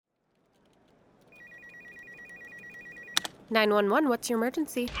911, what's your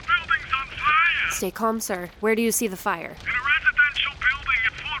emergency? The building's on fire! Stay calm, sir. Where do you see the fire? In a residential building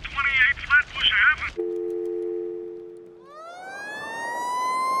at 428 Flatbush Avenue.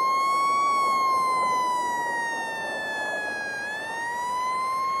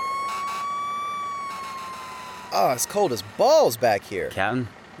 Oh, it's cold as balls back here. Captain,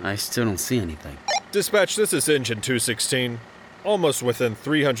 I still don't see anything. Dispatch, this is Engine 216. Almost within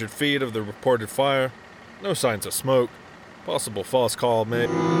 300 feet of the reported fire. No signs of smoke. Possible false call, mate.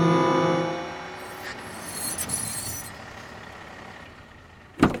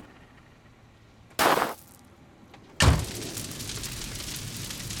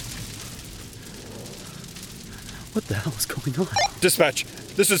 What the hell is going on? Dispatch,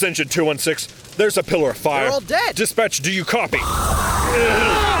 this is Engine 216. There's a pillar of fire. They're all dead. Dispatch, do you copy?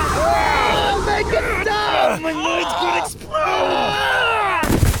 Make it stop! My mind's gonna explode!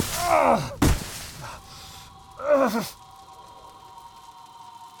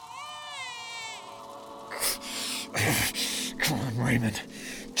 Come on, Raymond.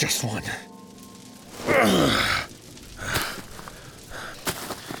 Just one.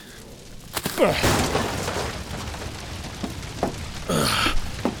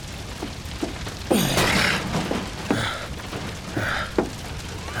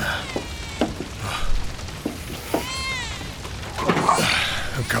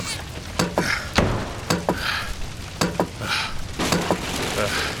 I'm coming.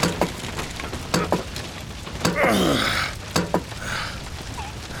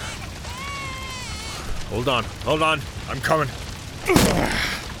 Hold on. I'm coming.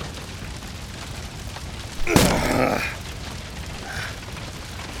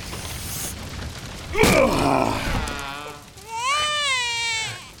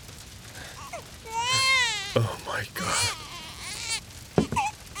 Oh my God.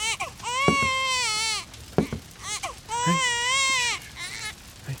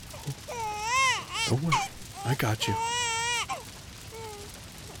 Hey, don't worry. I got you.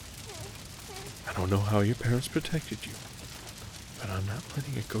 I don't know how your parents protected you, but I'm not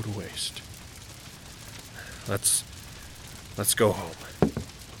letting it go to waste. Let's go home.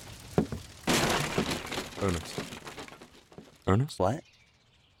 Ernest? What?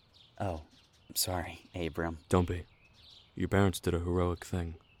 Oh, sorry, Abram. Don't be. Your parents did a heroic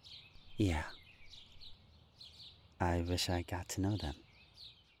thing. Yeah. I wish I got to know them.